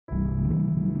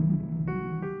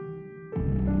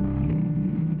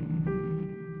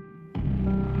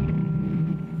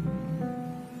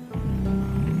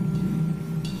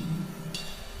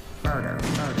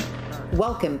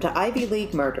Welcome to Ivy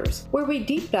League Murders, where we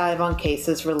deep dive on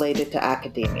cases related to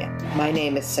academia. My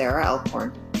name is Sarah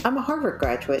Alcorn. I'm a Harvard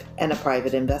graduate and a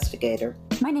private investigator.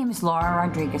 My name is Laura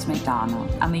Rodriguez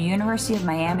McDonald. I'm a University of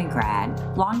Miami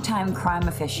grad, longtime crime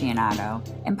aficionado,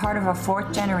 and part of a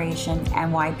fourth-generation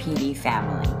NYPD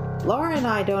family. Laura and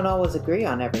I don't always agree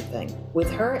on everything.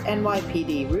 With her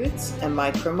NYPD roots and my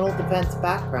criminal defense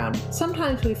background,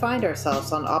 sometimes we find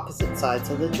ourselves on opposite sides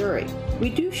of the jury.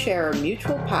 We do share a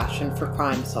mutual passion for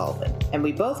crime solving, and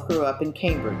we both grew up in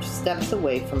Cambridge, steps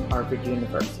away from Harvard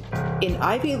University. In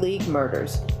Ivy League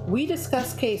Murders, we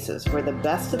discuss cases where the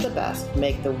best of the best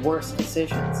make the worst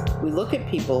decisions. We look at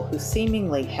people who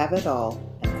seemingly have it all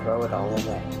and throw it all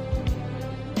away.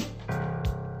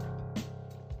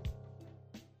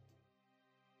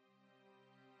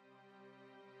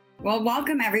 Well,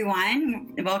 welcome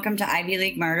everyone. Welcome to Ivy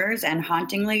League Murders and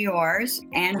Hauntingly Yours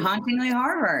and Hauntingly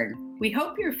Harvard. We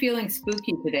hope you're feeling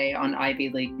spooky today on Ivy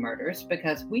League Murders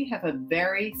because we have a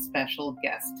very special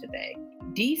guest today,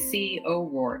 DC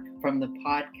O'Rourke from the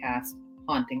podcast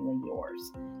Hauntingly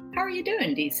Yours. How are you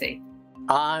doing, DC?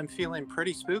 I'm feeling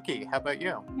pretty spooky. How about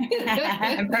you?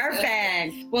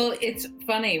 Perfect. Well, it's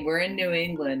funny. We're in New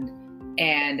England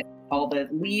and all the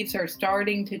leaves are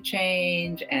starting to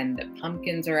change and the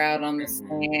pumpkins are out on the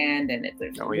stand and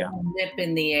there's a nip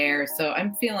in the air. So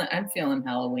I'm feeling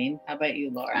Halloween. How about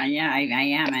you, Laura? Yeah, I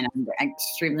am. And I'm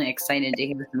extremely excited to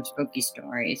hear some spooky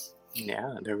stories.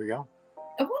 Yeah, there we go.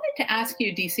 I wanted to ask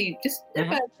you, DC, just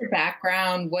about your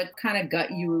background. What kind of got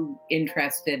you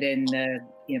interested in the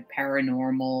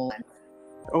paranormal?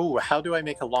 Oh, how do I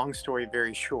make a long story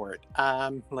very short?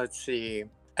 Let's see.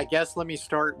 I guess let me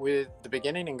start with the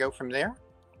beginning and go from there.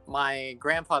 My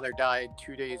grandfather died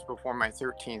 2 days before my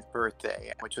 13th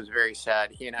birthday, which was very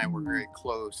sad. He and I were very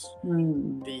close.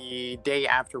 The day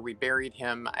after we buried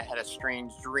him, I had a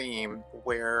strange dream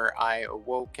where I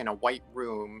awoke in a white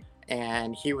room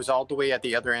and he was all the way at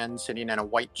the other end sitting in a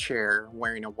white chair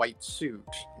wearing a white suit.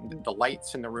 The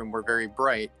lights in the room were very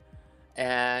bright.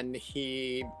 And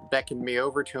he beckoned me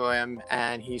over to him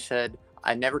and he said,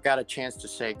 I never got a chance to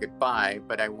say goodbye,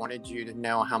 but I wanted you to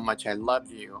know how much I love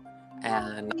you,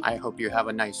 and I hope you have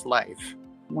a nice life.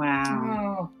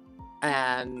 Wow.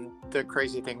 And the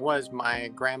crazy thing was, my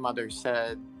grandmother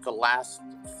said the last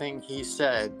thing he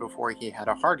said before he had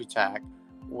a heart attack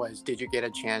was, did you get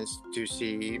a chance to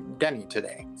see Denny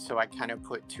today? So I kind of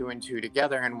put two and two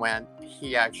together and went,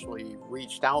 he actually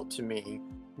reached out to me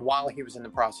while he was in the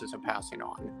process of passing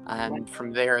on. And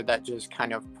from there, that just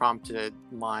kind of prompted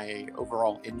my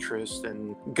overall interest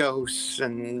in ghosts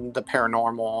and the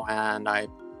paranormal. And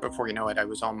before you know it, I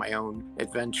was on my own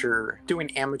adventure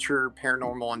doing amateur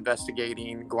paranormal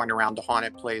investigating, going around to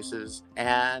haunted places.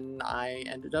 And I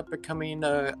ended up becoming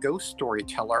a ghost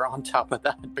storyteller on top of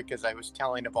that because I was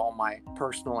telling of all my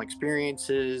personal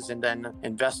experiences. And then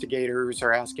investigators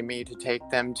are asking me to take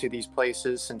them to these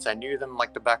places since I knew them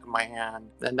like the back of my hand.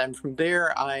 And then from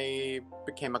there, I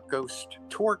became a ghost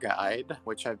tour guide,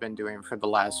 which I've been doing for the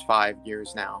last 5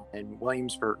 years now in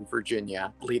Williamsburg,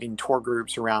 Virginia, leading tour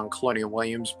groups around Colonial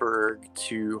Williamsburg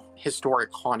to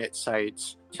historic haunted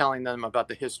sites, telling them about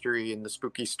the history and the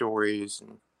spooky stories.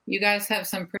 You guys have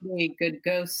some pretty good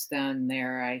ghosts down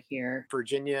there, I hear.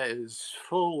 Virginia is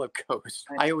full of ghosts.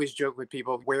 I always joke with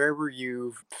people, wherever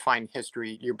you find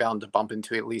history, you're bound to bump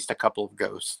into at least a couple of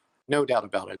ghosts. No doubt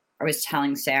about it. I was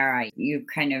telling Sarah, you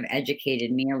kind of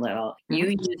educated me a little. You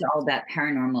use all that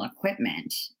paranormal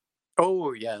equipment.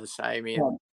 Oh, yes. I mean...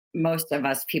 Well, most of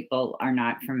us people are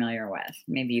not familiar with.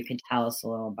 Maybe you could tell us a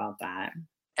little about that.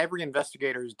 Every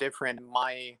investigator is different.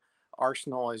 My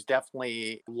arsenal is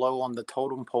definitely low on the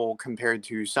totem pole compared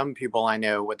to some people I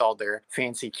know with all their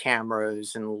fancy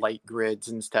cameras and light grids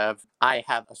and stuff. I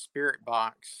have a spirit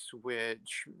box,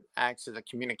 which acts as a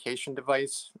communication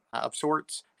device of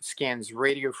sorts. It scans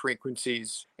radio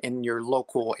frequencies in your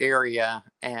local area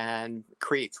and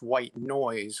creates white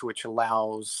noise, which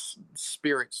allows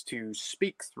spirits to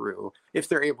speak through, if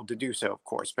they're able to do so, of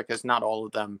course, because not all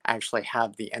of them actually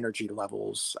have the energy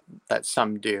levels that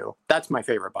some do. That's my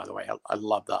favorite, by the way. I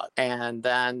love that. And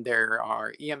then there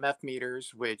are EMF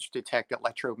meters, which detect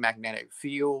electromagnetic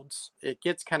fields. It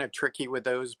gets kind of tricky with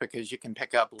those because you can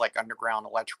pick up like underground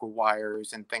electrical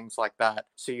wires and things like that.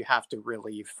 So you have to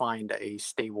really find a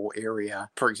stable area.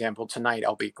 For example, tonight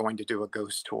I'll be going to do a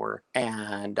ghost tour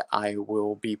and I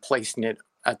will be placing it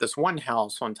at this one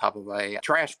house on top of a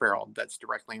trash barrel that's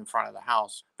directly in front of the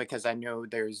house because I know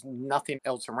there's nothing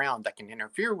else around that can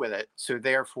interfere with it. So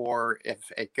therefore,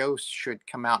 if a ghost should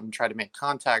come out and try to make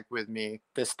contact with me,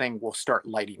 this thing will start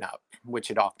lighting up,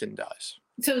 which it often does.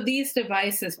 So these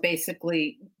devices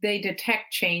basically they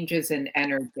detect changes in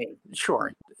energy.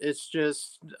 Sure. It's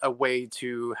just a way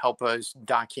to help us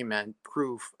document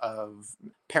proof of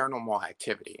paranormal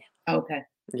activity. Okay.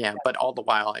 Yeah, but all the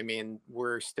while, I mean,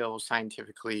 we're still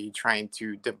scientifically trying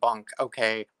to debunk,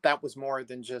 okay, that was more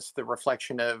than just the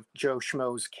reflection of Joe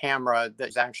Schmo's camera.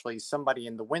 There's actually somebody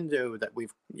in the window that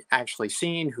we've actually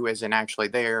seen who isn't actually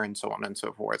there, and so on and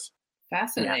so forth. Yeah.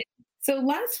 Fascinating. So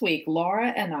last week, Laura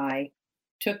and I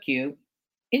took you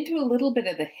into a little bit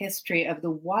of the history of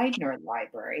the Widener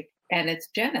Library and its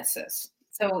genesis.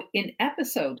 So in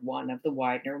episode one of the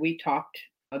Widener, we talked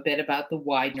a bit about the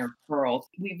Widener pearls.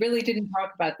 We really didn't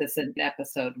talk about this in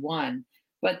episode one,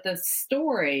 but the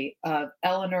story of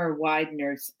Eleanor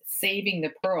Widener's saving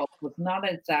the pearls was not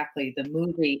exactly the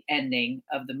movie ending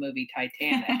of the movie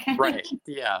Titanic. Right.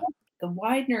 Yeah. The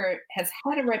Widener has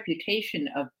had a reputation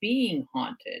of being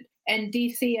haunted. And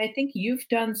DC, I think you've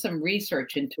done some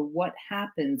research into what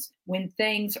happens when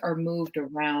things are moved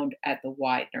around at the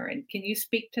Widener. And can you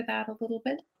speak to that a little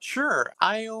bit? Sure.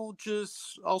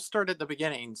 I'll start at the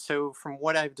beginning. So from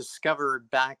what I've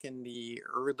discovered back in the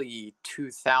early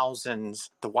 2000s,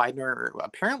 the Widener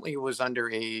apparently was under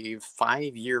a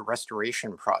 5-year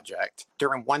restoration project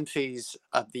during one phase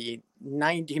of the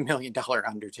 $90 million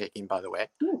undertaking, by the way.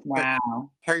 Wow.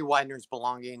 Harry Widener's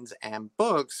belongings and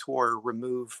books were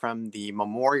removed from the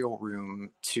memorial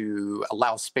room to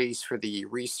allow space for the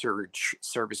research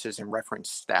services and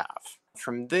reference staff.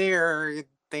 From there,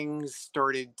 things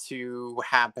started to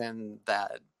happen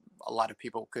that a lot of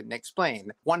people couldn't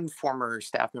explain. One former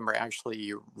staff member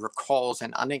actually recalls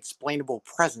an unexplainable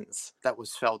presence that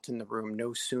was felt in the room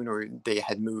no sooner they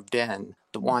had moved in.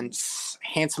 The once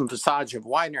handsome facade of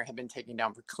Widener had been taken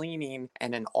down for cleaning,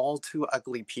 and an all too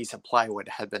ugly piece of plywood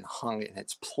had been hung in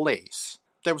its place.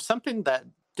 There was something that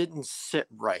didn't sit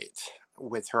right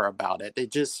with her about it.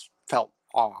 It just felt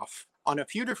off. On a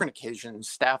few different occasions,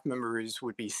 staff members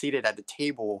would be seated at a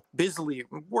table, busily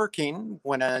working,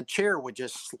 when a chair would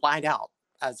just slide out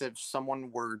as if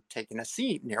someone were taking a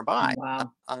seat nearby.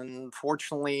 Wow.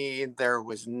 Unfortunately, there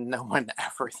was no one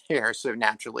ever there, so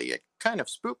naturally it kind of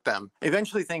spooked them.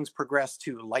 Eventually, things progressed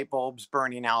to light bulbs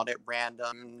burning out at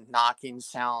random, knocking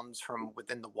sounds from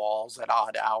within the walls at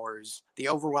odd hours, the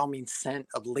overwhelming scent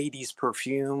of ladies'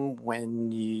 perfume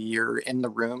when you're in the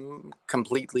room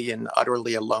completely and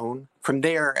utterly alone. From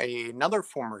there, another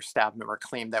former staff member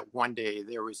claimed that one day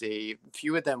there was a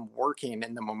few of them working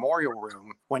in the memorial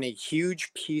room when a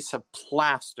huge piece of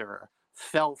plaster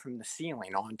fell from the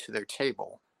ceiling onto their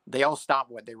table. They all stopped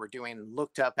what they were doing and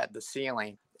looked up at the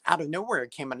ceiling. Out of nowhere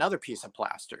came another piece of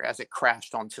plaster as it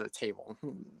crashed onto the table.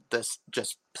 This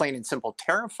just plain and simple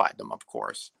terrified them, of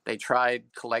course. They tried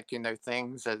collecting their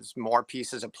things as more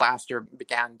pieces of plaster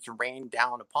began to rain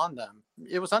down upon them.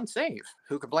 It was unsafe.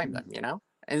 Who could blame them, you know?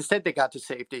 Instead, they got to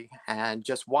safety and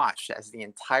just watched as the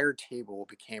entire table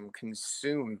became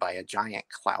consumed by a giant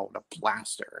cloud of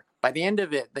plaster. By the end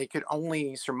of it, they could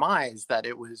only surmise that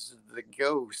it was the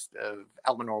ghost of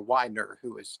Eleanor Widener,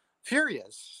 who was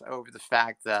furious over the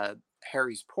fact that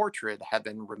Harry's portrait had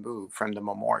been removed from the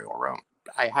memorial room.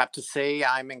 I have to say,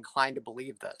 I'm inclined to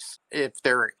believe this. If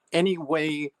there any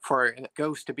way for a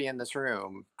ghost to be in this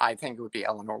room, I think it would be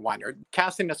Eleanor Widener.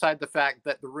 Casting aside the fact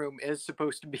that the room is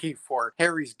supposed to be for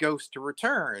Harry's ghost to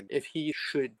return, if he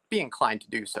should be inclined to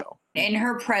do so. And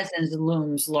her presence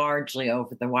looms largely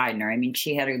over the Widener. I mean,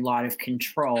 she had a lot of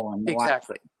control in the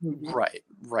Exactly. Widener.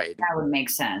 Right. That would make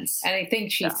sense. And I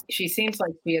think she seems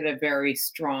like she had a very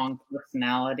strong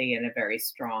personality and a very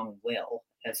strong will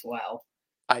as well.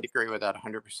 I'd agree with that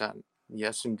 100%.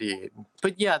 Yes, indeed.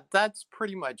 But yeah, that's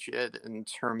pretty much it in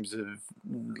terms of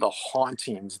the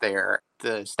hauntings there.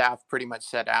 The staff pretty much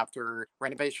said after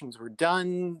renovations were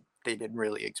done, they didn't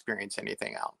really experience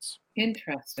anything else.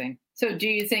 Interesting. So, do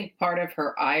you think part of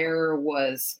her ire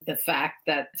was the fact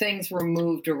that things were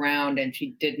moved around and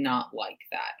she did not like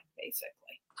that, basically?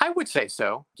 I would say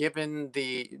so, given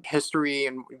the history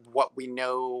and what we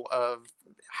know of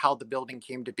how the building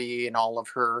came to be and all of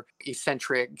her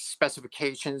eccentric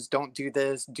specifications. Don't do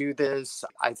this, do this.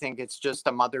 I think it's just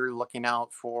a mother looking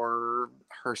out for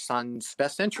her son's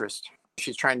best interest.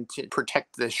 She's trying to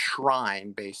protect this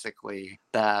shrine, basically,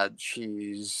 that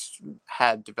she's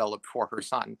had developed for her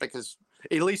son, because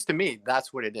at least to me,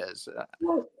 that's what it is.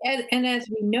 Well, and as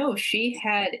we know, she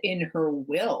had in her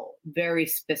will very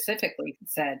specifically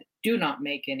said, do not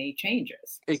make any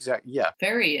changes. Exactly. Yeah.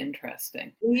 Very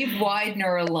interesting. Leave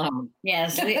Widener alone.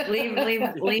 Yes, leave Harry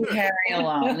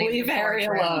alone. Leave Harry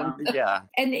alone. Yeah.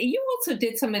 And you also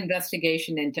did some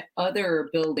investigation into other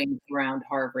buildings around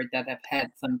Harvard that have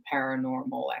had some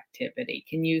paranormal activity.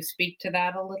 Can you speak to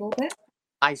that a little bit?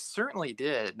 I certainly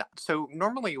did. So,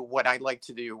 normally, what I like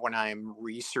to do when I'm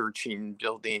researching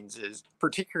buildings is,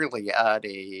 particularly at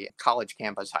a college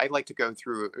campus, I like to go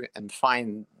through and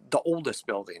find the oldest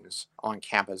buildings on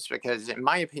campus because, in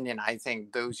my opinion, I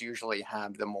think those usually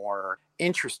have the more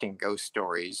interesting ghost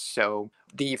stories. So,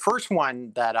 the first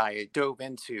one that I dove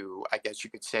into, I guess you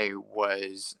could say,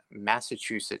 was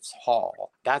Massachusetts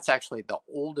Hall. That's actually the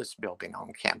oldest building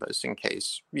on campus, in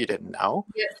case you didn't know.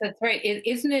 Yes, that's right.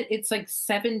 Isn't it? It's like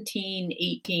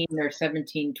 1718 or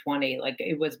 1720. Like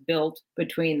it was built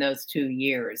between those 2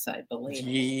 years, I believe.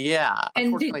 Yeah,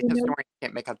 And did unfortunately, you know? historians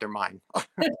can't make up their mind.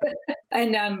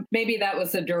 And maybe that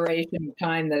was the duration of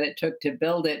time that it took to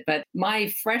build it. But my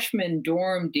freshman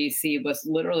dorm, DC, was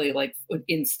literally like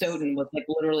in Stoughton, was like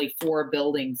literally 4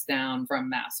 buildings down from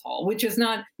Mass Hall, which is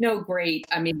not no great.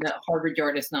 I mean, the Harvard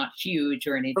Yard is not huge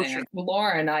or Oh, anything. sure.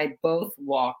 Laura and I both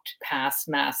walked past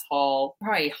Mass Hall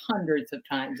probably hundreds of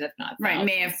times, if not Right,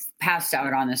 may have thousands. passed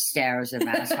out on the stairs of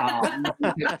Mass Hall.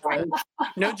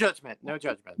 No judgment, no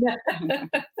judgment.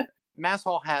 Mass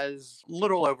Hall has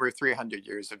little over 300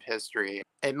 years of history.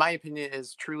 In my opinion, it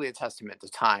is truly a testament to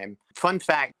time. Fun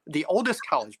fact, the oldest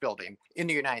college building in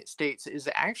the United States is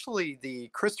actually the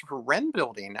Christopher Wren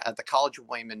building at the College of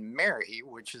William and Mary,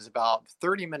 which is about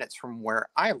 30 minutes from where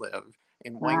I live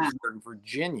in Wow. Waynesburg,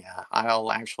 Virginia.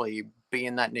 I'll actually be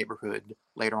in that neighborhood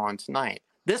later on tonight.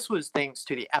 This was thanks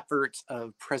to the efforts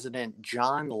of President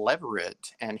John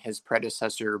Leverett and his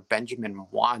predecessor, Benjamin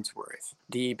Wadsworth.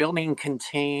 The building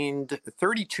contained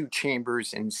 32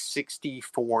 chambers and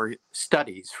 64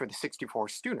 studies for the 64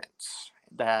 students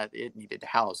that it needed to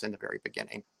house in the very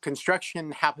beginning.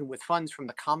 Construction happened with funds from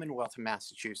the Commonwealth of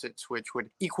Massachusetts, which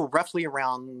would equal roughly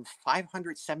around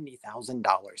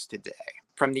 $570,000 today.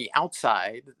 From the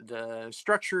outside, the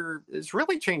structure has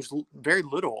really changed very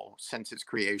little since its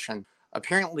creation.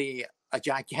 Apparently, a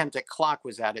gigantic clock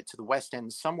was added to the west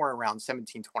end somewhere around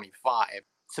 1725.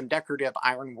 Some decorative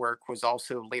ironwork was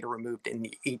also later removed in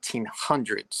the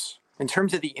 1800s. In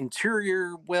terms of the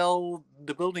interior, well,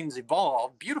 the buildings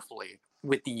evolved beautifully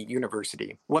with the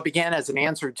university. What began as an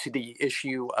answer to the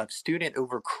issue of student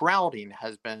overcrowding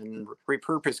has been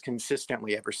repurposed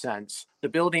consistently ever since. The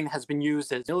building has been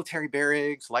used as military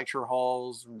barracks, lecture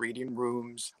halls, reading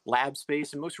rooms, lab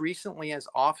space, and most recently as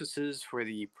offices for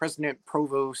the president,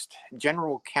 provost,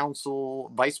 general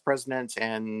counsel, vice presidents,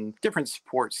 and different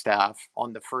support staff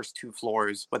on the first 2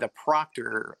 floors, with a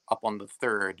proctor up on the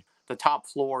third. The top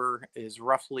floor is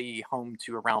roughly home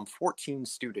to around 14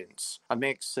 students, a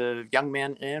mix of young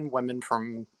men and women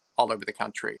from all over the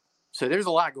country. So there's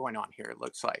a lot going on here, it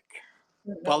looks like.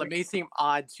 While it may seem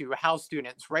odd to house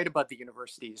students right above the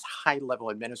university's high-level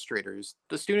administrators,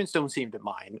 the students don't seem to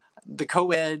mind. The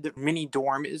co-ed mini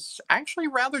dorm is actually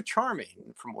rather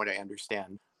charming, from what I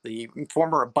understand. The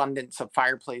former abundance of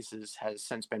fireplaces has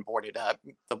since been boarded up.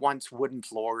 The once wooden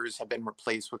floors have been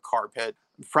replaced with carpet.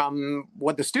 From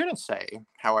what the students say,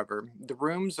 however, the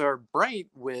rooms are bright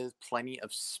with plenty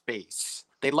of space.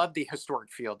 They love the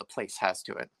historic feel the place has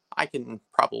to it. I can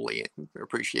probably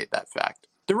appreciate that fact.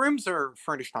 The rooms are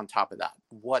furnished on top of that.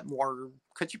 What more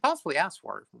could you possibly ask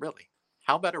for, really?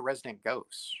 How about a resident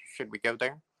ghost? Should we go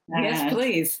there? Yes,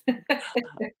 please.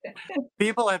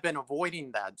 People have been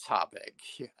avoiding that topic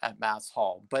at Mass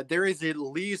Hall, but there is at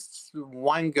least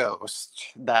one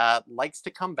ghost that likes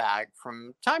to come back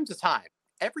from time to time,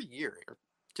 every year,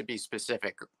 to be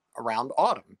specific, around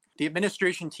autumn. The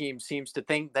administration team seems to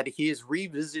think that he is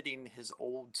revisiting his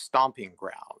old stomping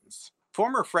grounds.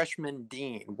 Former freshman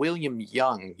dean William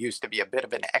Young used to be a bit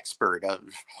of an expert of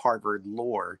Harvard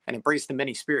lore and embraced the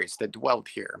many spirits that dwelt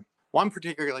here. One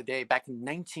particular day back in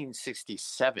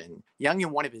 1967, Young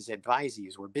and one of his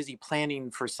advisees were busy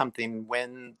planning for something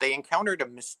when they encountered a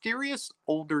mysterious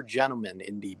older gentleman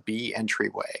in the B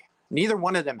entryway. Neither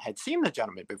one of them had seen the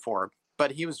gentleman before,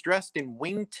 but he was dressed in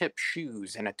wingtip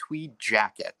shoes and a tweed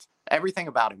jacket. Everything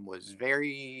about him was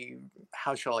very,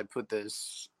 how shall I put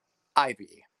this,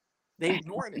 Ivy. They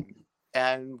ignored him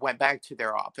and went back to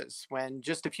their office when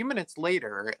just a few minutes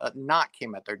later, a knock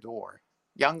came at their door.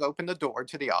 Young opened the door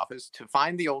to the office to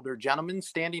find the older gentleman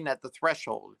standing at the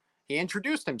threshold. He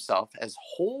introduced himself as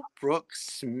Holbrook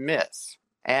Smith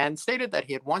and stated that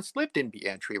he had once lived in the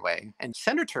entryway, and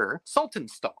Senator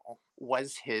Saltonstall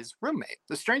was his roommate.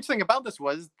 The strange thing about this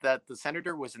was that the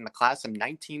senator was in the class of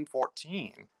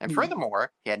 1914, and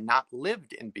furthermore, he had not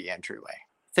lived in the entryway.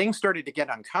 Things started to get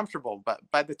uncomfortable, but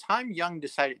by the time Young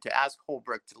decided to ask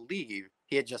Holbrook to leave,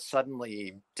 he had just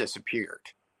suddenly disappeared.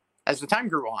 As the time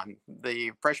grew on,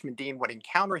 the freshman dean would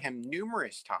encounter him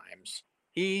numerous times.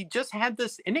 He just had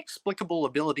this inexplicable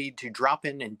ability to drop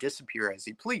in and disappear as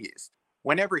he pleased.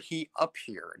 Whenever he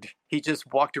appeared, he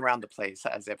just walked around the place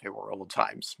as if it were old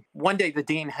times. One day, the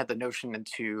dean had the notion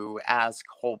to ask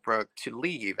Holbrook to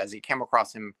leave as he came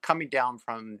across him coming down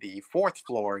from the fourth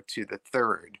floor to the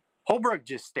third. Holbrook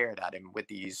just stared at him with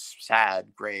these sad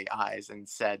gray eyes and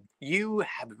said, "You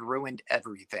have ruined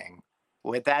everything."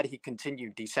 With that, he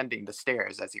continued descending the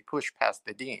stairs as he pushed past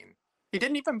the dean. He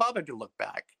didn't even bother to look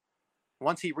back.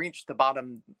 Once he reached the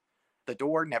bottom, the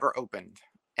door never opened,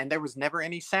 and there was never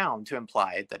any sound to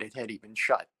imply that it had even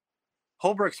shut.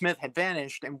 Holbrook Smith had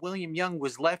vanished, and William Young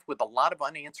was left with a lot of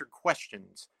unanswered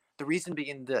questions. The reason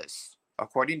being this: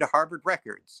 according to Harvard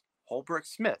records, Holbrook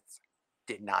Smith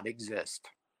did not exist.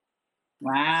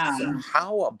 Wow. So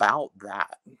how about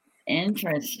that?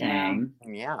 Interesting.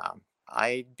 Yeah,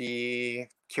 I'd be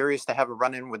curious to have a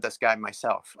run-in with this guy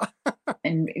myself.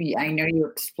 And I know you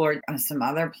explored some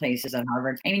other places at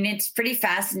Harvard. I mean, it's pretty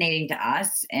fascinating to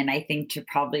us. And I think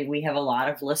we have a lot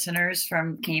of listeners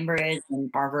from Cambridge and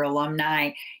Harvard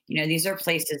alumni. These are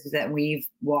places that we've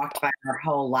walked by our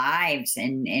whole lives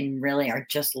and really are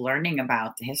just learning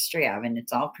about the history of. And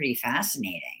it's all pretty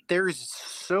fascinating. There's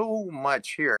so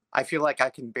much here. I feel like I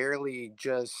can barely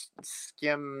just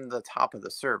skim the top of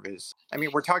the surface. I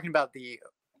mean, we're talking about the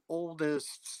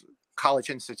oldest college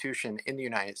institution in the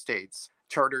United States,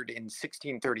 chartered in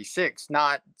 1636,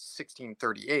 not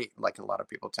 1638, like a lot of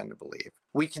people tend to believe.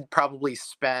 We could probably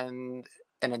spend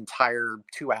an entire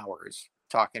 2 hours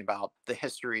talking about the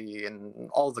history and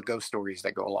all the ghost stories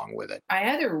that go along with it.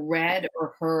 I either read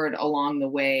or heard along the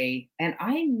way, and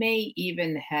I may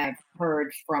even have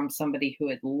heard from somebody who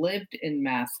had lived in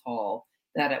Mass Hall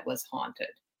that it was haunted.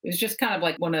 It was just kind of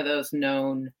like one of those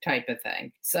known type of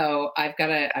thing. So I've got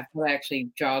to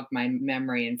actually jog my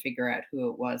memory and figure out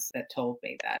who it was that told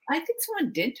me that. I think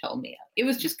someone did tell me. It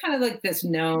was just kind of like this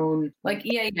known, like,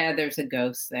 yeah, there's a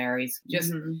ghost there. He's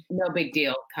just no big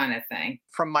deal kind of thing.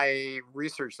 From my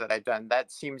research that I've done,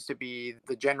 that seems to be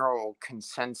the general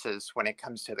consensus when it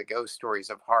comes to the ghost stories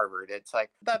of Harvard. It's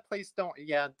like, that place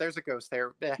there's a ghost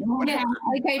there. Yeah,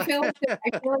 I feel like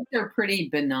they're pretty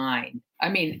benign. I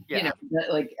mean,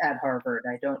 like at Harvard,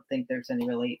 I don't think there's any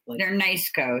really they're nice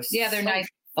ghosts. Yeah, they're nice,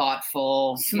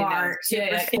 thoughtful, smart,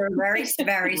 very,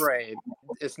 very right.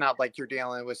 It's not like you're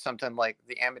dealing with something like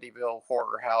the Amityville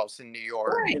Horror House in New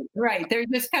York. Right. They're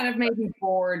just kind of maybe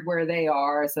bored where they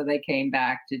are, so they came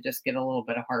back to just get a little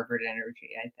bit of Harvard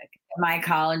energy, I think. My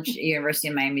college, University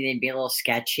of Miami, they'd be a little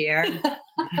sketchier.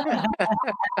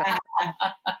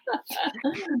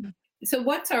 So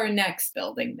what's our next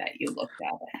building that you looked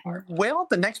at Harvard? Well,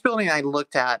 the next building I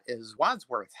looked at is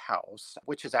Wadsworth House,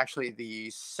 which is actually the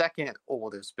second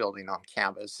oldest building on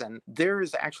campus. And there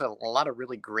is actually a lot of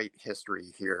really great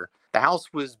history here. The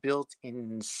house was built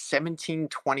in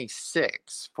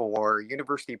 1726 for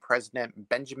University President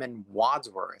Benjamin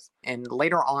Wadsworth. And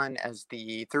later on, as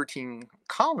the 13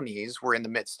 colonies were in the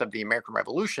midst of the American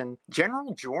Revolution,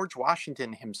 General George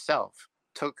Washington himself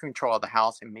took control of the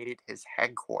house and made it his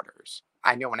headquarters.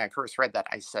 I know when I first read that,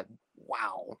 I said,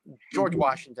 wow, George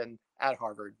Washington at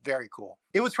Harvard, very cool.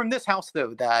 It was from this house,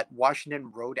 though, that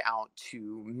Washington rode out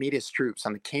to meet his troops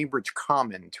on the Cambridge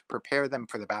Common to prepare them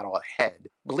for the battle ahead.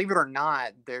 Believe it or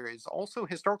not, there is also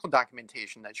historical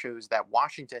documentation that shows that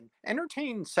Washington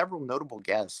entertained several notable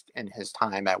guests in his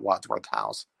time at Wadsworth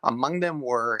House. Among them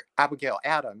were Abigail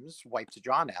Adams, wife to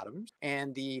John Adams,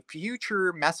 and the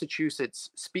future Massachusetts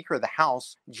Speaker of the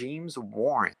House, James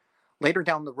Warren. Later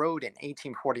down the road in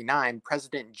 1849,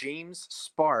 President James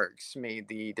Sparks made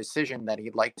the decision that he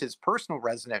liked his personal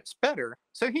residence better,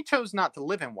 so he chose not to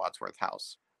live in Wadsworth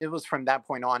House. It was from that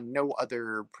point on, no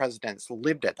other presidents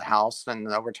lived at the house, and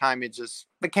over time it just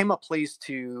became a place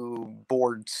to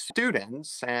board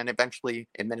students and eventually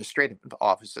administrative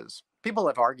offices. People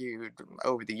have argued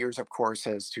over the years, of course,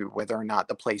 as to whether or not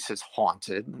the place is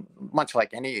haunted. Much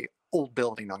like any old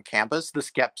building on campus, the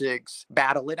skeptics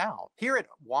battle it out. Here at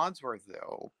Wadsworth,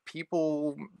 though,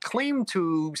 people claim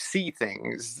to see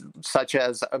things such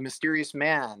as a mysterious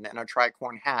man in a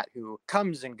tricorn hat who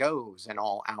comes and goes in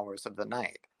all hours of the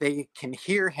night. They can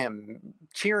hear him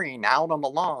cheering out on the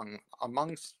lawn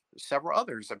amongst several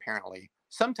others, apparently.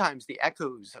 Sometimes the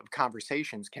echoes of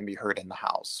conversations can be heard in the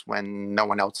house when no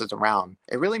one else is around.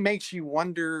 It really makes you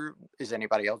wonder, is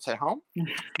anybody else at home?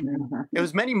 It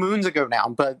was many moons ago now,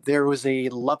 but there was a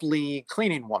lovely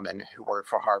cleaning woman who worked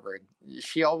for Harvard.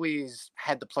 She always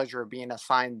had the pleasure of being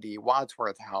assigned the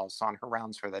Wadsworth House on her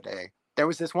rounds for the day. There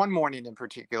was this one morning in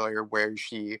particular where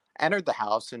she entered the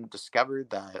house and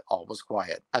discovered that all was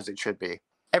quiet, as it should be.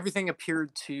 Everything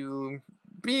appeared to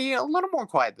be a little more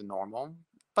quiet than normal,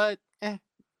 but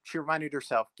she reminded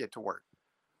herself, get to work.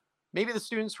 Maybe the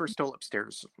students were still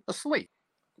upstairs, asleep.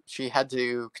 She had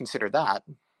to consider that.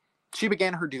 She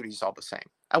began her duties all the same.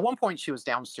 At one point, she was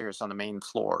downstairs on the main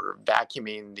floor,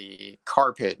 vacuuming the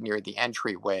carpet near the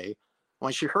entryway,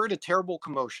 when she heard a terrible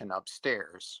commotion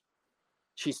upstairs.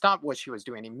 She stopped what she was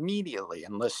doing immediately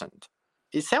and listened.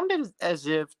 It sounded as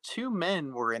if two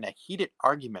men were in a heated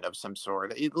argument of some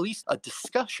sort, at least a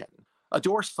discussion. A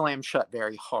door slammed shut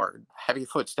very hard. Heavy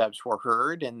footsteps were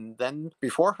heard, and then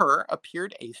before her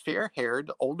appeared a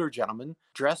fair-haired older gentleman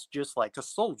dressed just like a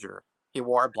soldier. He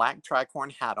wore a black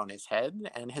tricorn hat on his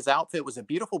head, and his outfit was a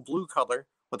beautiful blue color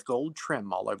with gold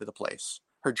trim all over the place.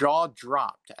 Her jaw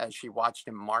dropped as she watched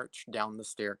him march down the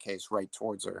staircase right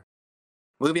towards her.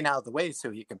 Moving out of the way so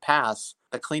he could pass,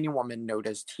 the cleaning woman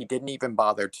noticed he didn't even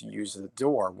bother to use the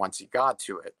door once he got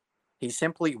to it. He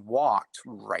simply walked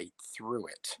right through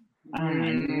it.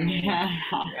 Wow.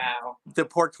 The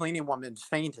poor cleaning woman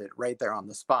fainted right there on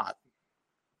the spot.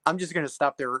 I'm just going to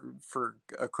stop there for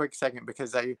a quick second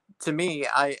because I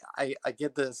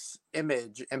get this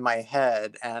image in my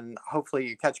head, and hopefully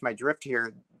you catch my drift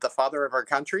here. The father of our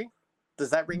country.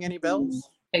 Does that ring any bells?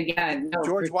 Again, no,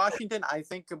 George Washington, I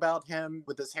think about him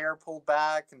with his hair pulled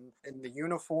back and in the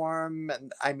uniform.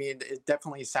 And I mean, it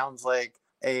definitely sounds like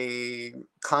a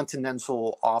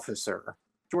continental officer.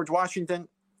 George Washington,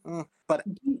 but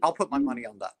I'll put my money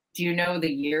on that. Do you know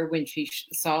the year when she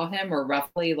saw him, or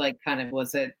roughly, like, kind of,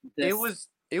 was it this?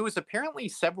 It was apparently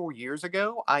several years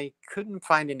ago. I couldn't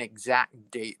find an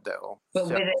exact date, though. But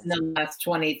within the last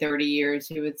 20, 30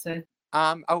 years, you would say?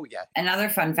 Oh, yeah. Another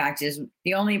fun fact is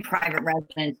the only private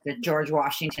residence that George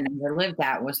Washington ever lived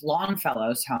at was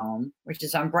Longfellow's home, which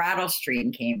is on Brattle Street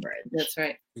in Cambridge. That's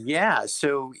right. Yeah,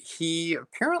 so he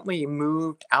apparently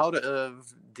moved out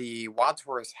of the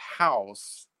Wadsworth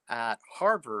house at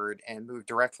Harvard and moved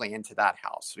directly into that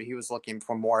house. So he was looking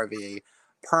for more of a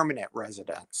permanent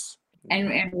residence.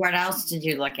 And what else did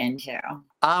you look into?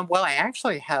 Well, I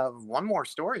actually have one more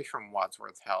story from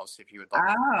Wadsworth House, if you would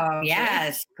like. Oh,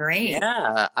 yes, great.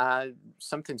 Yeah,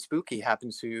 something spooky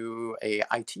happened to a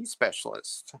IT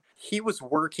specialist. He was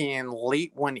working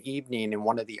late one evening in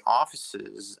one of the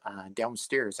offices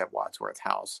downstairs at Wadsworth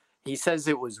House. He says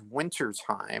it was winter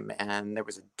time and there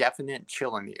was a definite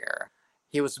chill in the air.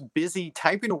 He was busy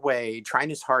typing away, trying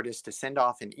his hardest to send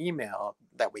off an email.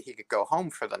 That way he could go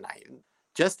home for the night.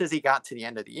 Just as he got to the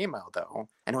end of the email, though,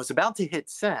 and was about to hit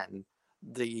send,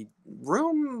 the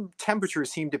room temperature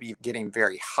seemed to be getting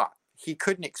very hot. He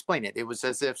couldn't explain it. It was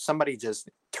as if somebody just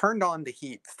turned on the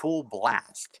heat full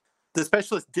blast. The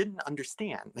specialist didn't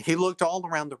understand. He looked all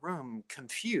around the room,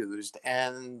 confused,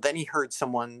 and then he heard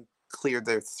someone clear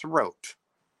their throat.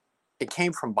 It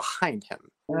came from behind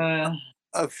him.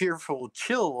 A fearful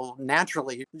chill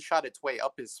naturally shot its way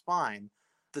up his spine.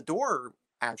 The door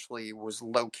actually was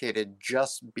located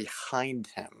just behind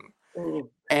him.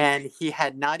 And he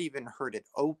had not even heard it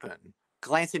open.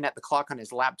 Glancing at the clock on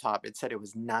his laptop, it said it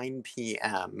was 9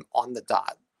 p.m. on the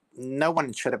dot. No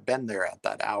one should have been there at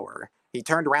that hour. He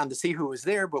turned around to see who was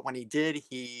there, but when he did,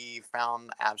 he found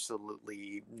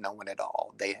absolutely no one at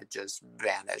all. They had just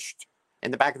vanished.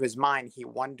 In the back of his mind, he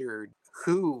wondered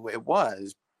who it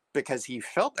was because he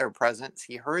felt their presence.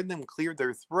 He heard them clear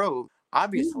their throat.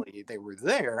 Obviously, they were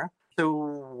there. So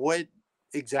what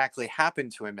exactly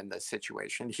happened to him in this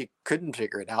situation? He couldn't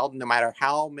figure it out. No matter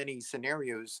how many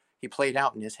scenarios he played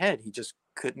out in his head, he just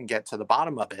couldn't get to the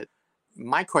bottom of it.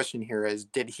 My question here is,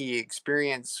 did he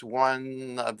experience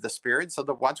one of the spirits of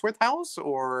the Wadsworth House,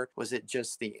 or was it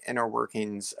just the inner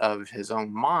workings of his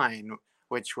own mind,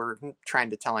 which were trying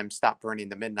to tell him stop burning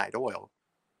the midnight oil?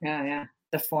 Yeah.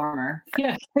 The former.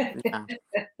 Yeah. Yeah.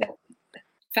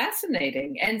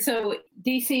 Fascinating. And so,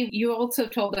 DC, you also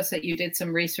told us that you did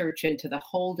some research into the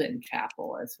Holden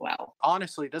Chapel as well.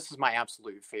 Honestly, this is my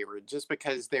absolute favorite, just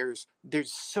because there's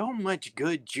so much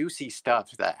good, juicy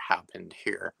stuff that happened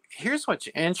here. Here's what's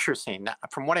interesting.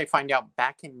 From what I find out,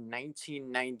 back in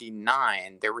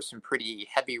 1999, there were some pretty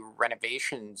heavy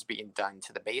renovations being done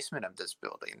to the basement of this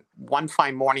building. One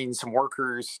fine morning, some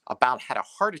workers about had a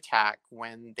heart attack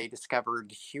when they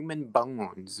discovered human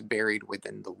bones buried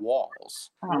within the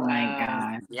walls. Oh my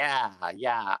God.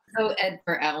 Yeah. So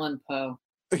Edgar Allan Poe.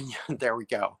 There we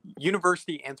go.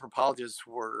 University anthropologists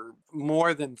were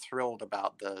more than thrilled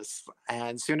about this.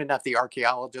 And soon enough, the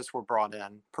archaeologists were brought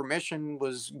in. Permission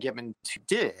was given to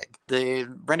dig.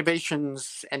 The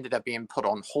renovations ended up being put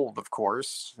on hold, of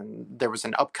course. And there was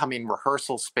an upcoming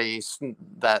rehearsal space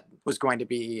that was going to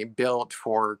be built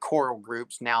for choral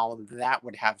groups. Now that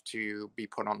would have to be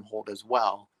put on hold as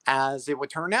well. As it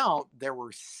would turn out, there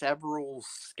were several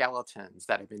skeletons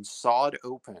that had been sawed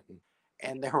open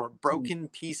and there were broken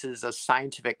pieces of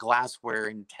scientific glassware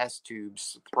and test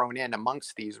tubes thrown in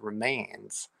amongst these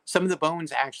remains. Some of the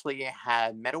bones actually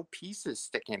had metal pieces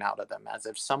sticking out of them, as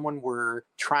if someone were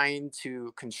trying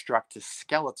to construct a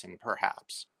skeleton,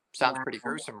 perhaps. Sounds pretty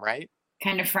Wow. gruesome, right?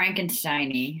 Kind of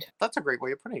Frankenstein-y. That's a great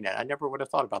way of putting it. I never would have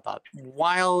thought about that.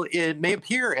 While it may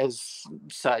appear as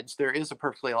such, there is a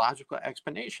perfectly logical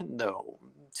explanation, though.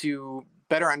 To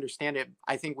better understand it,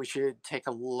 I think we should take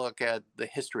a look at the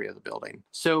history of the building.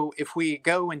 So, if we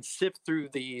go and sift through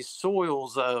the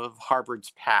soils of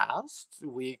Harvard's past,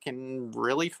 we can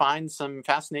really find some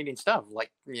fascinating stuff,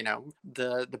 like,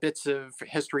 the bits of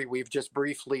history we've just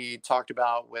briefly talked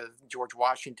about with George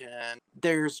Washington.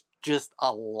 There's just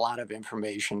a lot of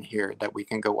information here that we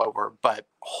can go over. But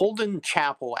Holden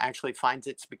Chapel actually finds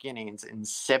its beginnings in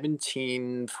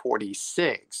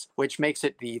 1746, which makes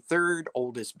it the third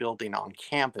oldest building on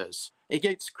campus. It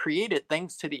gets created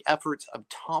thanks to the efforts of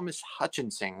Thomas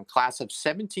Hutchinson, class of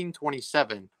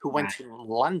 1727, who went to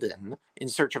London in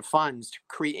search of funds to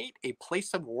create a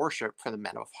place of worship for the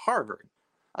men of Harvard.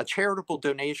 A charitable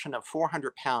donation of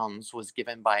 £400 was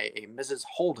given by a Mrs.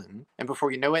 Holden, and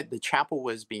before you know it, the chapel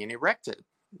was being erected.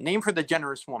 Named for the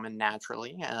generous woman,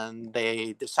 naturally, and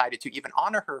they decided to even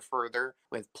honor her further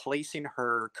with placing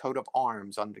her coat of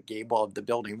arms on the gable of the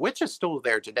building, which is still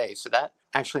there today. So that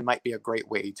actually might be a great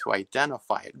way to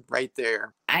identify it right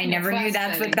there. I never knew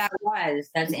that's what that was.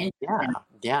 That's interesting.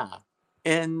 Yeah.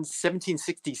 In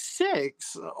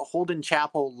 1766, Holden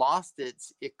Chapel lost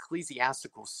its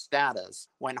ecclesiastical status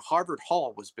when Harvard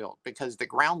Hall was built, because the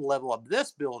ground level of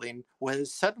this building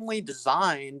was suddenly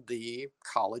designed the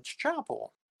college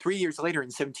chapel. 3 years later, in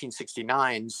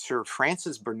 1769, Sir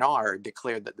Francis Bernard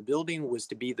declared that the building was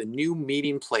to be the new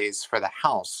meeting place for the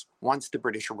House once the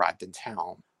British arrived in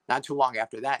town. Not too long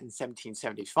after that, in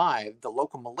 1775, the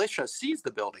local militia seized the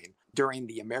building during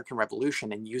the American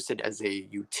Revolution and used it as a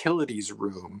utilities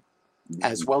room,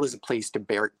 as well as a place to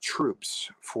barrack troops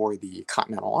for the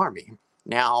Continental Army.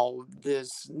 Now,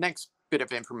 this next bit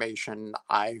of information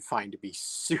I find to be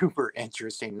super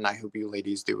interesting, and I hope you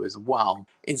ladies do as well.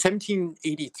 In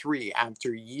 1783,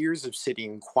 after years of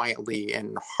sitting quietly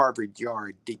in Harvard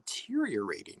Yard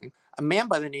deteriorating, a man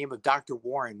by the name of Dr.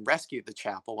 Warren rescued the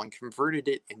chapel and converted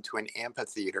it into an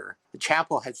amphitheater. The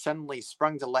chapel had suddenly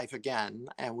sprung to life again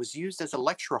and was used as a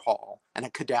lecture hall and a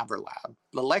cadaver lab.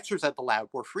 The lectures at the lab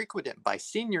were frequented by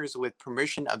seniors with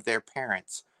permission of their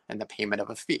parents and the payment of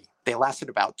a fee. They lasted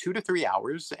about 2 to 3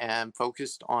 hours and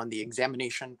focused on the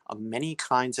examination of many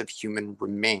kinds of human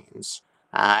remains.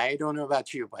 I don't know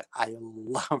about you, but I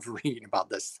love reading about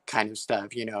this kind of stuff.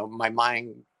 My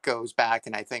mind goes back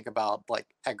and I think about like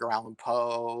Edgar Allan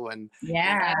Poe and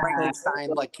Frankenstein,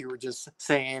 like you were just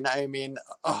saying. I mean,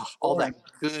 all that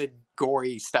good,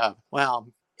 gory stuff. Well,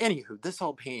 anywho, this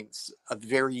all paints a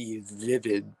very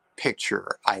vivid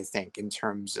picture, I think, in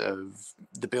terms of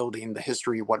the building, the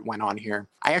history, what went on here.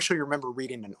 I actually remember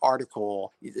reading an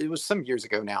article, it was some years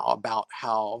ago now, about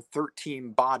how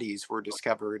 13 bodies were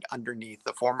discovered underneath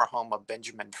the former home of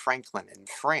Benjamin Franklin in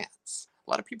France. A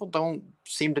lot of people don't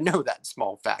seem to know that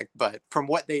small fact, but from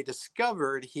what they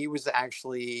discovered, he was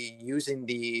actually using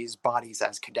these bodies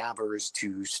as cadavers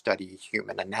to study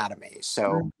human anatomy.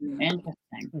 So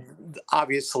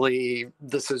obviously,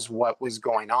 this is what was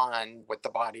going on with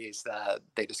the bodies that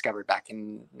they discovered back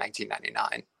in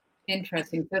 1999.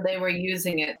 Interesting. So they were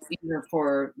using it either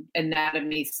for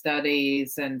anatomy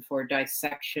studies and for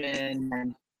dissection.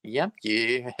 And Yep,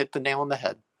 you hit the nail on the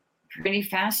head. Pretty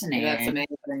fascinating. That's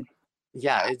amazing.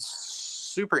 Yeah,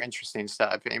 it's super interesting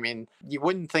stuff. I mean, you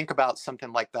wouldn't think about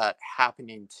something like that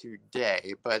happening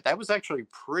today, but that was actually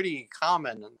pretty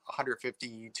common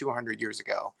 150, 200 years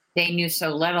ago. They knew so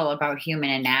little about human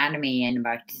anatomy and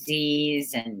about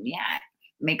disease, and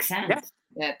makes sense.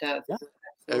 Yeah, it does. Yeah,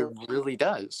 it really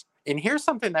does. And here's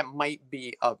something that might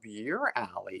be up your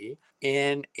alley.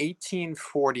 In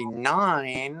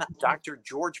 1849, Dr.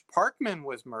 George Parkman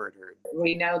was murdered.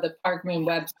 We know the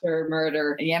Parkman-Webster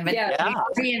murder. Yeah, but the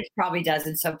audience probably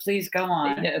doesn't, so please go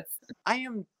on. Yes. I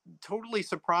am totally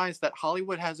surprised that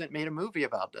Hollywood hasn't made a movie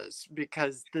about this,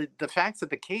 because the facts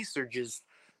of the case are just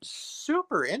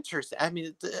super interesting. I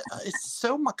mean, it's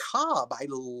so macabre. I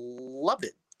love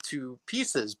it to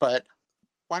pieces, but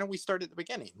why don't we start at the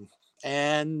beginning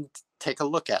and take a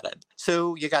look at it?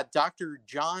 So you got Dr.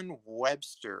 John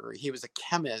Webster. He was a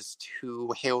chemist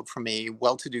who hailed from a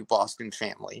well-to-do Boston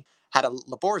family, had a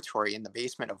laboratory in the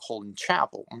basement of Holden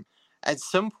Chapel. At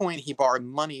some point, he borrowed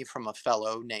money from a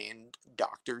fellow named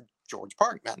Dr. George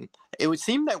Parkman. It would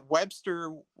seem that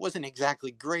Webster wasn't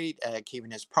exactly great at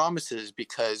keeping his promises,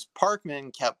 because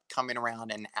Parkman kept coming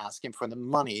around and asking for the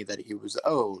money that he was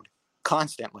owed.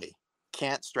 constantly.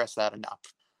 Can't stress that enough.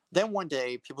 Then one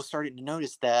day, people started to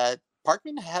notice that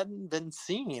Parkman hadn't been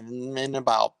seen in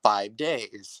about 5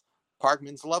 days.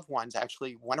 Parkman's loved ones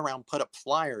actually went around, put up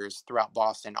flyers throughout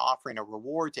Boston, offering a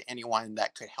reward to anyone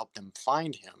that could help them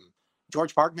find him.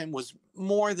 George Parkman was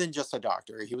more than just a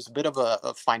doctor. He was a bit of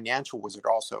a financial wizard,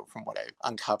 also, from what I've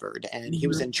uncovered. And he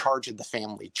was in charge of the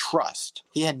family trust.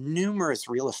 He had numerous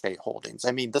real estate holdings.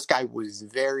 I mean, this guy was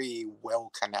very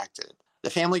well connected. The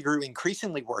family grew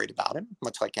increasingly worried about him,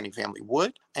 much like any family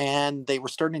would, and they were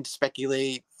starting to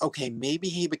speculate, okay, maybe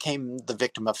he became the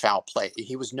victim of foul play.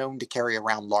 He was known to carry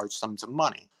around large sums of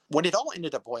money. What it all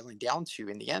ended up boiling down to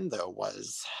in the end, though,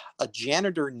 was a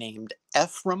janitor named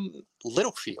Ephraim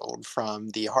Littlefield from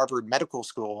the Harvard Medical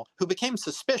School who became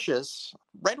suspicious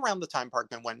right around the time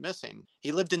Parkman went missing.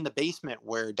 He lived in the basement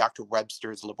where Dr.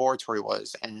 Webster's laboratory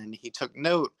was, and he took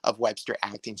note of Webster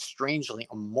acting strangely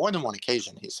on more than one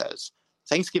occasion, he says.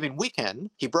 Thanksgiving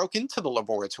weekend, he broke into the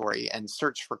laboratory and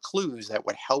searched for clues that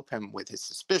would help him with his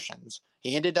suspicions.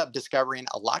 He ended up discovering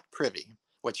a locked privy,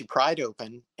 which he pried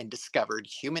open and discovered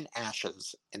human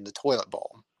ashes in the toilet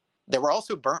bowl. There were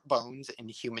also burnt bones and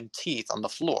human teeth on the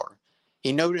floor.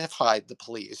 He notified the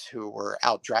police, who were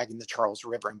out dragging the Charles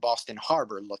River in Boston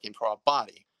Harbor looking for a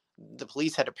body. The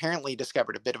police had apparently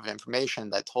discovered a bit of information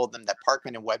that told them that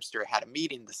Parkman and Webster had a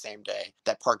meeting the same day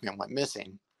that Parkman went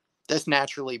missing. This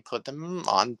naturally put them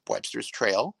on Webster's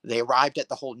trail. They arrived at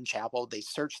the Holden Chapel. They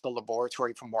searched the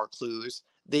laboratory for more clues.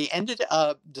 They ended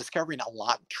up discovering a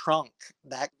locked trunk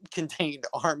that contained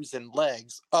arms and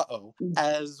legs,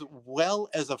 as well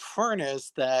as a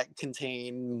furnace that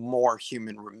contained more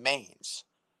human remains.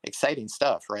 Exciting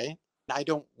stuff, right? I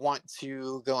don't want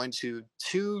to go into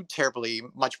too terribly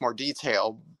much more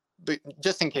detail, but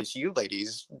just in case you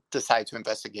ladies decide to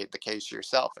investigate the case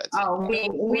yourself.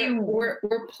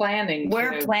 We're planning.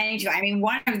 We're planning to. I mean,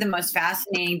 one of the most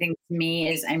fascinating things to me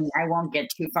is, I mean, I won't get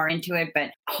too far into it,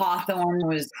 but Hawthorne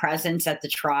was present at the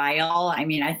trial. I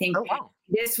mean, I think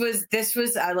this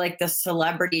was like the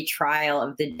celebrity trial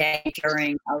of the day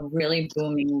during a really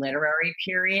booming literary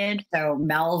period. So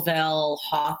Melville,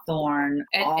 Hawthorne,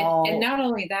 and not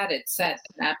only that, it set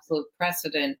an absolute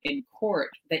precedent in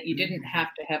court that you didn't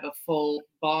have to have a full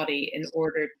body in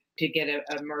order to get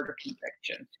a murder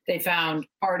conviction. They found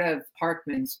part of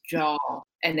Parkman's jaw,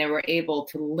 and they were able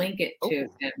to link it to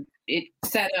him. It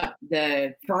set up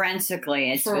the forensically,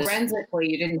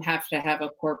 you didn't have to have a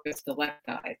corpus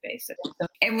delicti, basically. So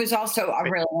it was also a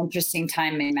really interesting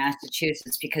time in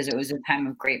Massachusetts because it was a time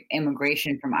of great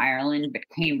immigration from Ireland, but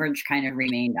Cambridge kind of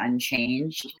remained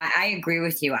unchanged. I agree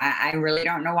with you. I really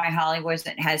don't know why Hollywood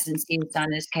hasn't seized on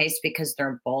this case, because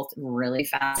they're both really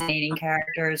fascinating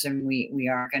characters, and we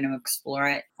are going to explore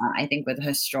it, I think, with a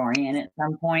historian at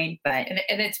some point. But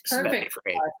and it's perfect for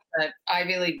us that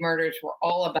Ivy League murders were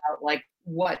all about like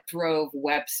what drove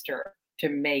Webster to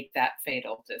make that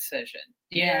fatal decision.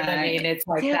 You know what I mean? It's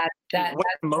like that's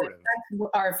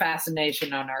our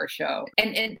fascination on our show.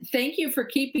 And thank you for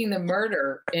keeping the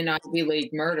murder in Ivy League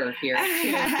Murder here.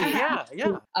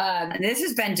 This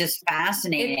has been just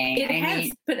fascinating. It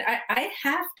has, but I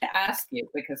have to ask you,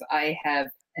 because I have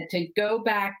to go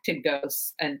back to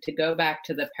ghosts and to go back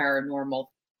to the paranormal.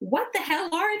 What the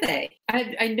hell are they?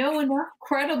 I know enough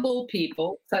credible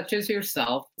people such as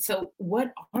yourself. So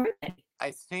what are they?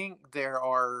 I think there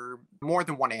are more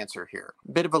than one answer here.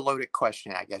 Bit of a loaded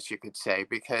question, I guess you could say,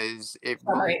 because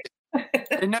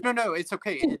No, it's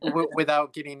okay.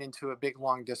 Without getting into a big,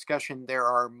 long discussion, there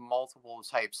are multiple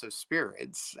types of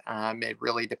spirits. It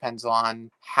really depends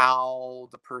on how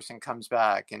the person comes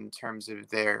back in terms of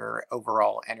their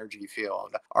overall energy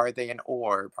field. Are they an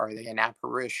orb? Are they an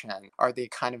apparition? Are they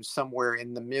kind of somewhere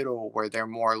in the middle where they're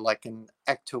more like an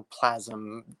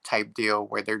ectoplasm type deal,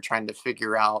 where they're trying to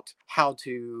figure out how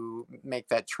to make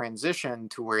that transition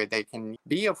to where they can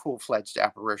be a full-fledged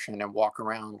apparition and walk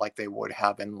around like they would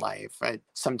have in life?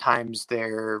 Sometimes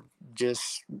they're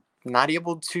just not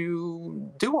able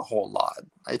to do a whole lot.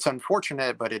 It's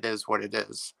unfortunate, but it is what it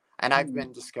is. And I've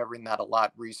been discovering that a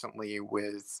lot recently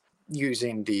with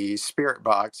using the spirit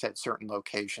box at certain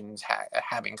locations,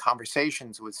 having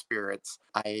conversations with spirits.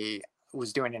 I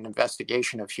was doing an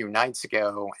investigation a few nights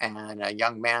ago, and a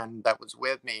young man that was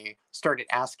with me started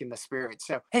asking the spirits,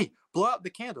 so, hey, blow out the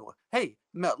candle. Hey,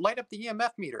 light up the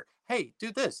EMF meter. Hey,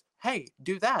 do this. Hey,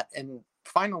 do that. And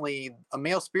finally, a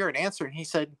male spirit answered, and he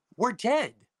said, we're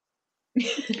dead.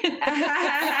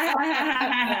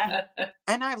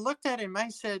 And I looked at him, I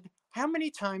said, how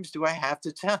many times do I have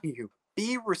to tell you?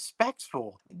 Be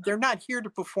respectful. They're not here to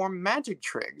perform magic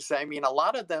tricks. I mean, a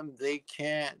lot of them, they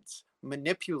can't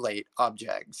manipulate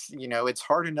objects. It's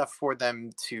hard enough for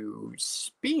them to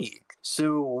speak.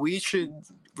 So we should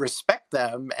respect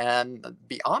them and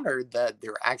be honored that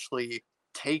they're actually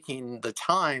taking the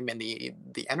time and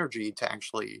the energy to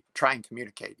actually try and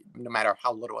communicate, no matter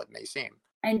how little it may seem.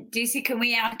 And DC, can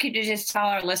we ask you to just tell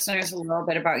our listeners a little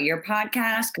bit about your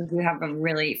podcast? Because you have a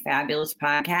really fabulous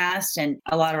podcast and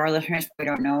a lot of our listeners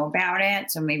don't know about it.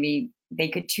 So maybe they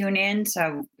could tune in.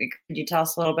 So could you tell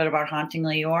us a little bit about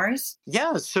Hauntingly Yours?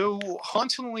 Yeah, so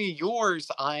Hauntingly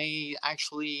Yours, I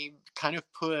actually kind of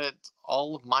put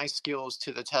all of my skills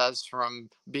to the test, from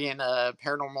being a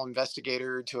paranormal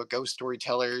investigator to a ghost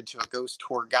storyteller to a ghost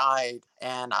tour guide.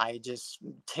 And I just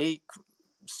take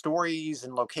stories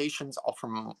and locations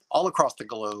from all across the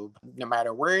globe, no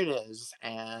matter where it is,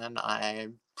 and I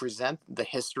present the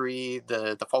history,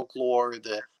 the folklore,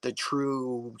 the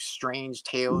true strange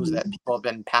tales that people have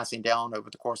been passing down over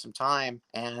the course of time,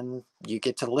 and you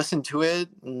get to listen to it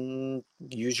and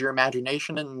use your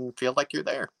imagination and feel like you're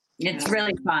there. It's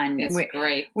really fun. It's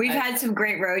great. We've had some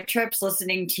great road trips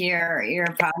listening to your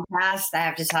podcast. I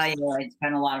have to tell you, it's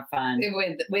been a lot of fun.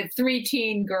 With 3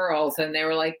 teen girls, and they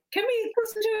were like, "Can we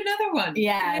listen to another one?"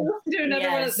 Yeah. Can we listen to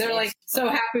another one? They're like so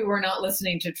happy we're not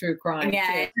listening to true crime.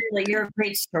 Yeah, really, you're a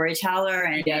great storyteller,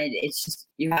 and it's just,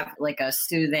 you have like a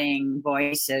soothing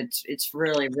voice. It's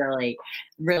really, really,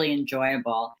 really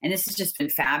enjoyable. And this has just been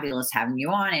fabulous having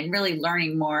you on and really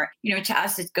learning more. To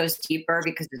us, it goes deeper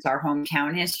because it's our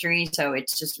hometown history. So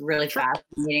it's just really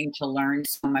fascinating to learn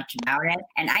so much about it.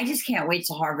 And I just can't wait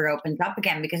till Harvard opens up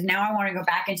again, because now I want to go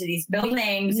back into these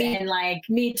buildings and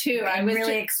me too. I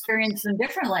really experience them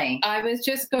differently. I was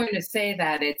just going to say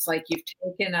that it's like you've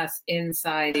taken us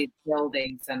inside these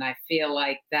buildings, and I feel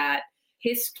like that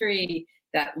history,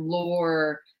 that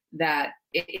lore, that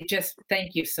it just,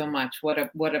 thank you so much. What a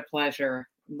pleasure.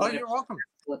 You're welcome.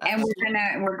 And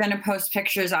we're gonna post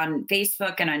pictures on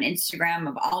Facebook and on Instagram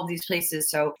of all these places,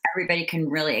 so everybody can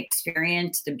really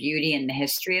experience the beauty and the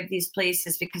history of these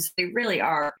places, because they really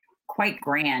are quite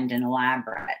grand and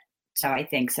elaborate. So I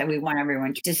think we want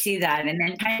everyone to see that, and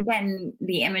then kind of getting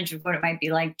the image of what it might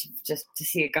be like to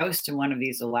see a ghost in one of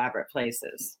these elaborate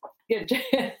places.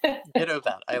 Ditto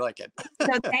that. I like it.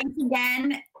 So thanks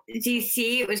again,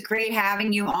 DC. It was great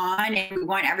having you on, and we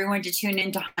want everyone to tune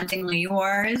into Hauntingly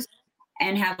Yours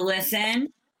and have a listen.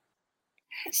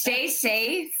 Stay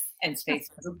safe and stay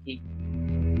spooky.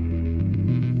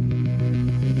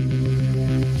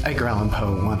 Edgar Allan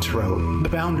Poe once wrote, "The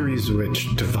boundaries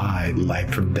which divide life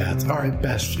from death are at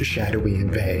best shadowy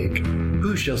and vague.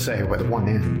 Who shall say where the one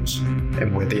ends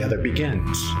and where the other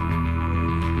begins?"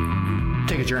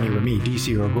 Take a journey with me,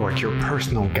 DC O'Rourke, your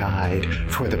personal guide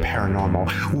for the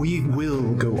paranormal. We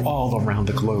will go all around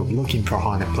the globe looking for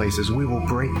haunted places. We will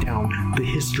break down the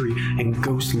history and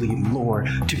ghostly lore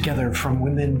together from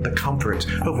within the comfort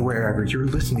of wherever you're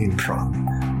listening from.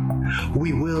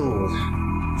 We will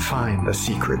find the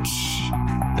secrets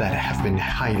that have been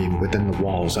hiding within the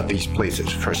walls of these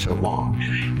places for so long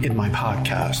in my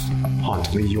podcast,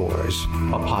 Hauntingly Yours,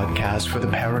 a podcast for the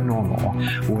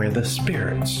paranormal, where the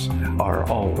spirits are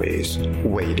always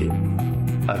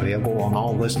waiting. Available on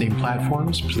all listening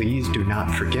platforms. Please do not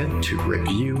forget to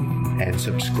review and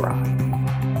subscribe.